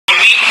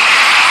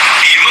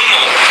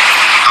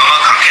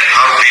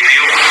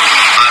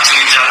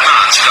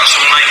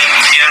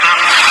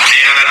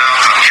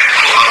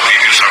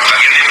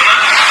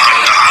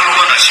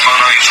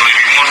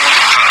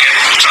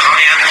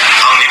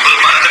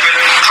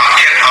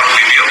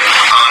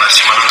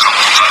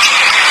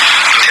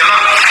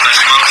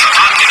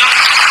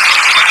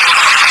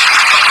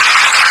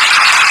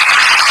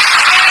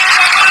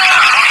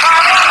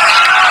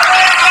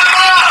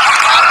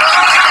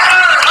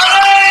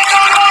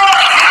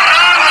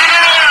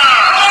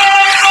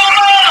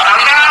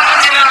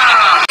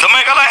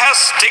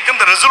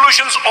the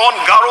resolutions on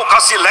Garo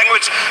Khasi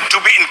language to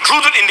be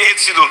included in the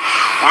 8th schedule,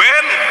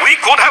 when we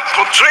could have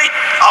portrayed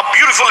our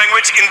beautiful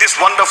language in this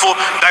wonderful,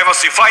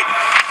 diversified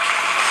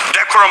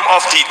decorum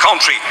of the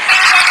country.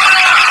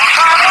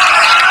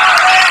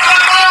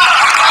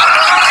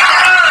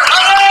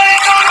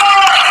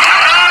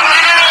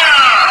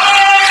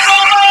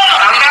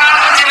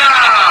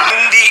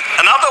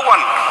 Another one,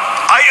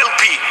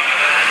 ILP,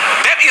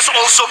 that is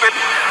also been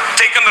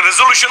taken a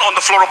resolution on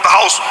the floor of the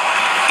House,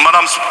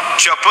 Madam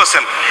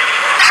Chairperson.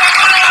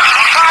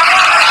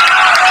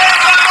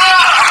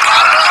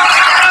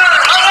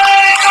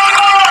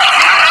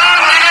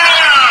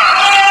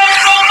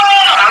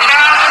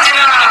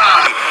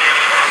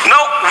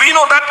 Now, we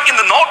know that in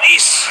the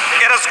Northeast,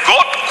 it has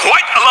got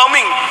quite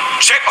alarming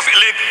check of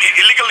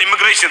illegal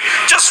immigration.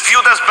 Just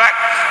few days back,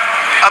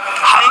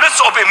 hundreds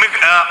of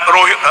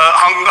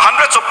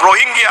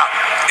Rohingya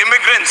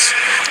immigrants,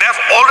 they have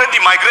already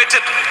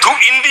migrated to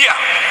India.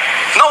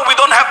 Now we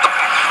don't have the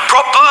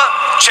proper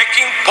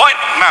checking point,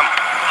 ma'am.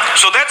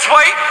 So that's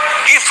why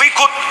if we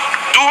could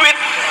do it,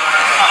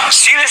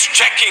 serious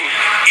checking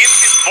in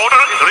this border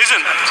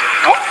region.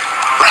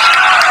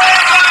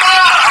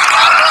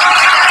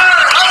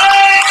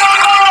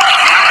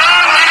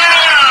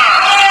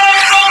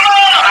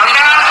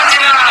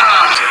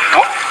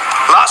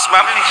 Last,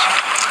 ma'am.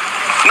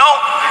 Now,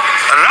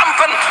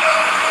 rampant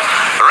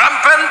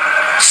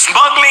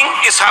smuggling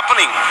is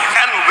happening,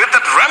 and with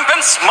that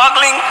rampant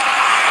smuggling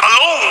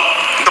along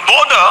the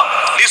border,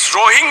 this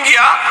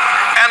Rohingya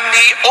and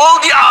all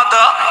the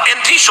other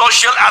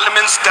anti-social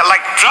elements, they're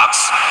like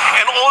drugs,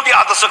 and all the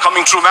others are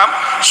coming through, ma'am.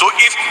 So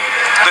if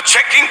the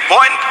checking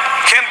point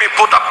can be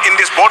put up in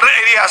these border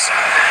areas,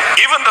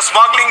 even the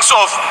smugglings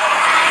of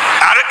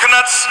areca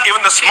nuts,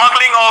 even the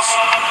smuggling of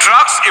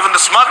drugs, even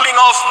the smuggling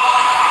of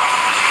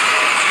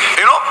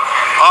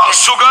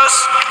sugars,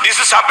 this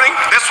is happening.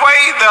 That's why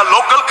the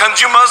local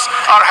consumers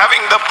are having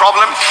the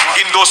problem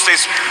in those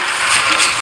states.